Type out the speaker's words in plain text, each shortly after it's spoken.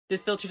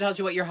This filter tells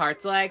you what your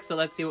heart's like, so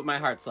let's see what my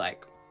heart's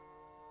like.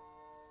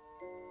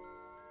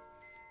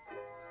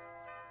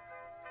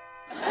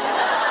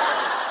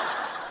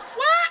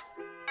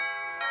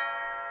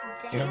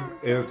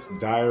 MS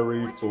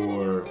Diary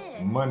for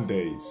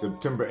Monday,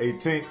 September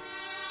 18th.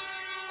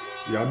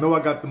 See, I know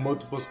I got the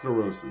multiple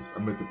sclerosis.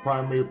 I'm at the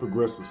primary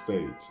progressive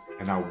stage,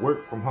 and I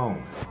work from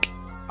home.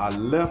 I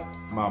left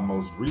my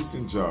most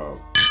recent job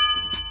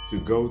to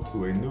go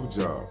to a new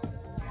job.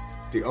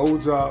 The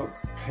old job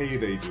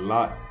paid a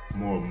lot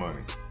more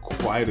money,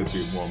 quite a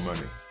bit more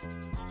money.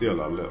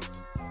 Still, I left.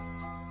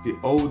 The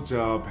old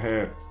job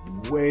had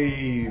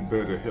way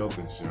better health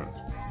insurance,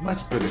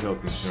 much better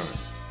health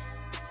insurance.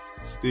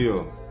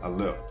 Still, I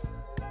left.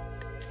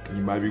 And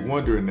you might be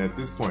wondering at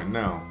this point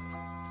now,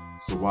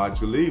 so why'd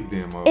you leave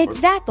them?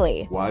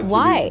 Exactly. Why'd you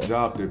leave a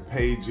job that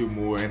paid you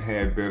more and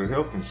had better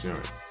health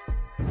insurance?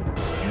 And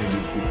it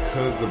is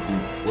because of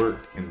the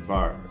work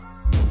environment.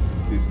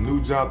 This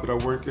new job that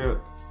I work at,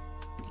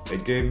 they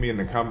gave me an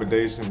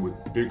accommodation with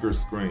bigger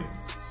screens.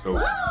 So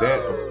that,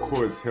 of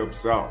course,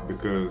 helps out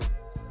because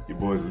your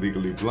boy's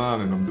legally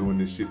blind and I'm doing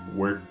this shit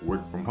work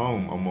from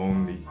home. I'm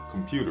on the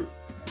computer.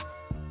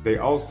 They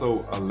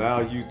also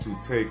allow you to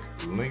take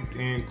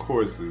LinkedIn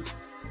courses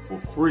for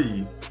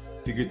free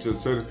to get your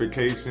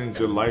certifications,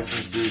 your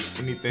licenses,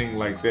 anything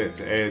like that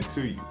to add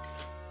to you.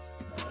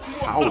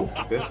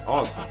 Powerful, that's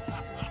awesome.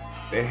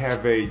 They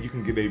have you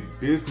can get a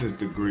business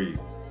degree.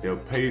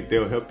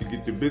 They'll help you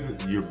get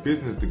your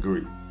business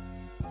degree.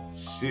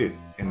 Shit,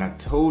 and I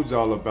told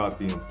y'all about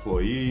the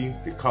employee,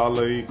 the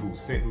colleague who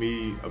sent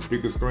me a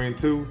bigger screen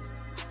too.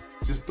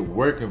 Just the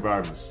work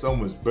environment is so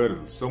much better,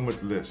 so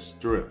much less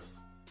stress.